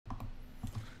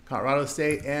Colorado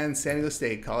State and San Diego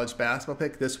State college basketball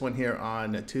pick. This one here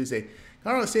on Tuesday.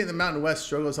 Colorado State in the Mountain West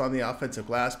struggles on the offensive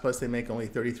glass, plus they make only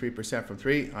 33% from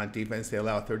three. On defense, they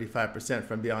allow 35%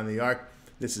 from beyond the arc.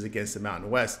 This is against the Mountain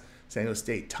West. San Diego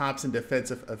State tops in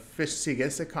defensive efficiency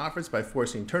against the conference by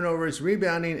forcing turnovers,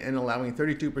 rebounding, and allowing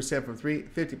 32% from three,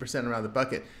 50% around the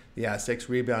bucket. The Aztecs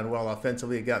rebound well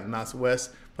offensively against the Mountain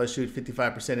West, plus shoot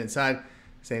 55% inside.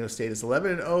 San Diego State is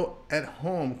 11-0 at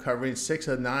home, covering 6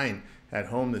 of 9 at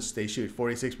home. They shoot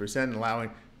 46%,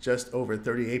 allowing just over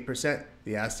 38%.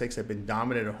 The Aztecs have been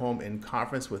dominant at home in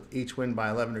conference with each win by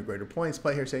 11 or greater points.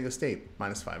 Play here, San Diego State,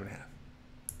 -5.5.